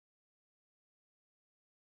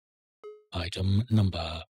Item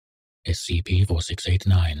Number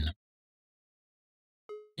SCP-4689.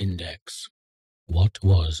 Index: What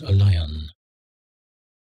was a lion?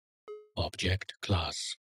 Object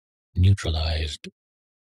Class: Neutralized.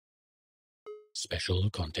 Special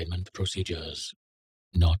Containment Procedures: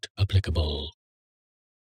 Not applicable.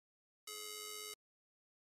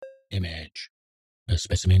 Image: a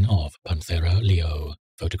specimen of Panthera leo,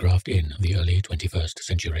 photographed in the early 21st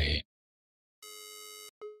century.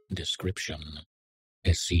 Description: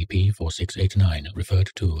 SCP-4689 referred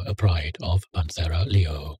to a pride of Panthera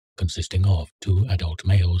leo, consisting of 2 adult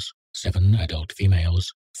males, 7 adult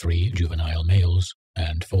females, 3 juvenile males,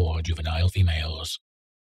 and 4 juvenile females.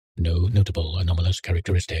 No notable anomalous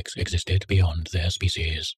characteristics existed beyond their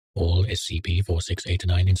species. All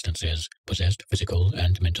SCP-4689 instances possessed physical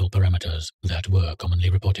and mental parameters that were commonly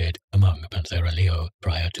reported among Panthera leo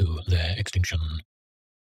prior to their extinction.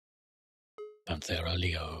 Panthera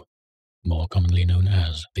leo, more commonly known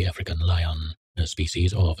as the African lion, a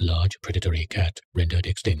species of large predatory cat rendered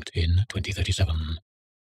extinct in 2037.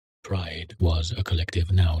 Pride was a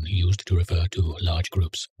collective noun used to refer to large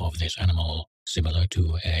groups of this animal, similar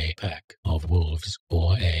to a pack of wolves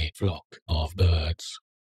or a flock of birds.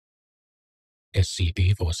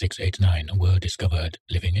 SCP-4689 were discovered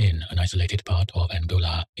living in an isolated part of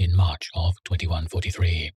Angola in March of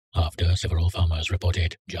 2143, after several farmers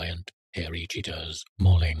reported giant, hairy cheetahs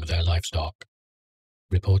mauling their livestock.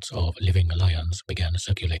 Reports of living lions began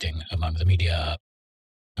circulating among the media.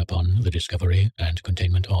 Upon the discovery and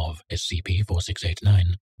containment of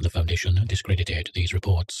SCP-4689, the Foundation discredited these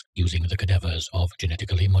reports using the cadavers of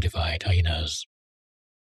genetically modified hyenas.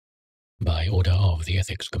 By order of the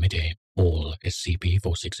Ethics Committee, all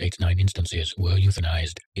SCP-4689 instances were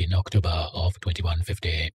euthanized in October of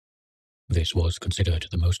 2150. This was considered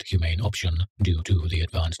the most humane option due to the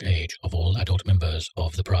advanced age of all adult members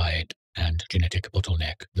of the Pride and genetic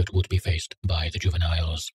bottleneck that would be faced by the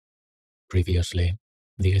juveniles. Previously,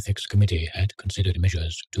 the Ethics Committee had considered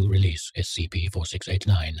measures to release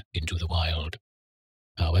SCP-4689 into the wild.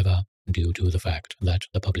 However, due to the fact that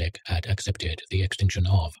the public had accepted the extinction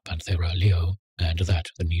of Panthera leo, and that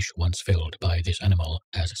the niche once filled by this animal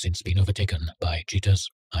has since been overtaken by cheetahs,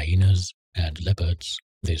 hyenas, and leopards,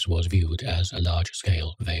 this was viewed as a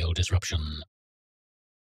large-scale veil disruption.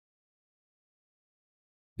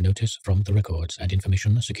 Notice from the Records and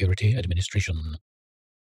Information Security Administration.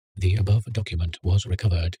 The above document was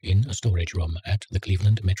recovered in a storage room at the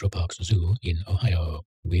Cleveland Metro Parks Zoo in Ohio,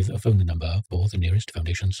 with a phone number for the nearest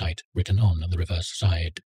Foundation site written on the reverse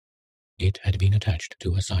side. It had been attached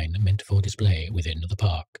to a sign meant for display within the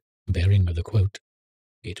park, bearing the quote,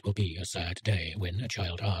 "It will be a sad day when a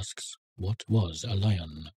child asks, 'What was a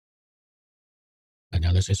lion?'"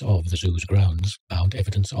 Analysis of the zoo's grounds found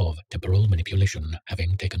evidence of temporal manipulation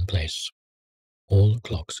having taken place. All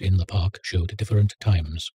clocks in the park showed different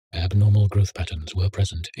times. Abnormal growth patterns were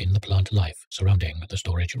present in the plant life surrounding the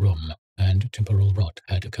storage room, and temporal rot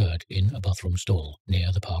had occurred in a bathroom stall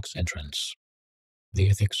near the park's entrance. The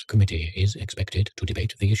Ethics Committee is expected to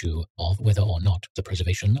debate the issue of whether or not the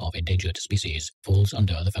preservation of endangered species falls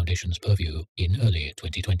under the Foundation's purview in early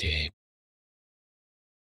 2020.